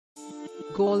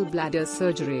Gall bladder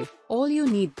surgery, all you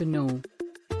need to know.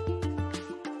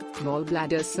 Gall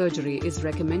bladder surgery is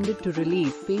recommended to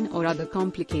relieve pain or other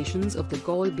complications of the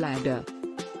gall bladder.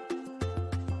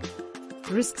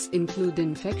 Risks include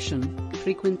infection,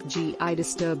 frequent GI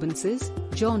disturbances,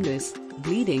 jaundice,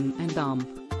 bleeding and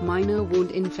minor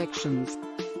wound infections.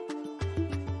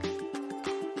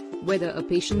 Whether a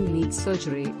patient needs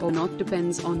surgery or not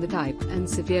depends on the type and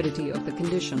severity of the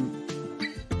condition.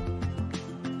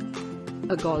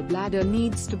 A gallbladder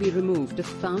needs to be removed if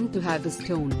found to have a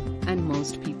stone, and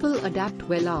most people adapt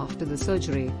well after the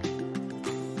surgery.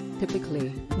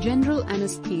 Typically, general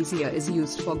anesthesia is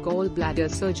used for gallbladder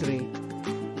surgery.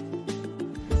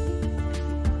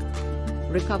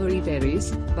 Recovery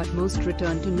varies, but most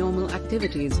return to normal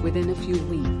activities within a few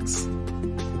weeks.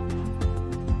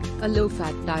 A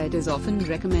low-fat diet is often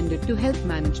recommended to help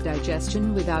manage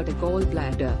digestion without a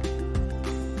gallbladder.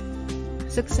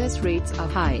 Success rates are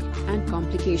high, and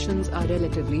complications are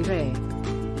relatively rare.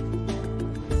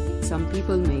 Some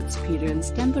people may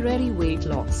experience temporary weight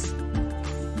loss.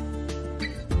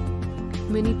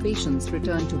 Many patients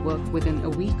return to work within a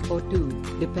week or two,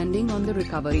 depending on the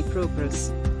recovery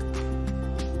progress.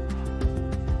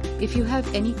 If you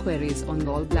have any queries on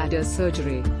gallbladder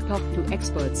surgery, talk to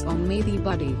experts on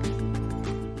MediBuddy.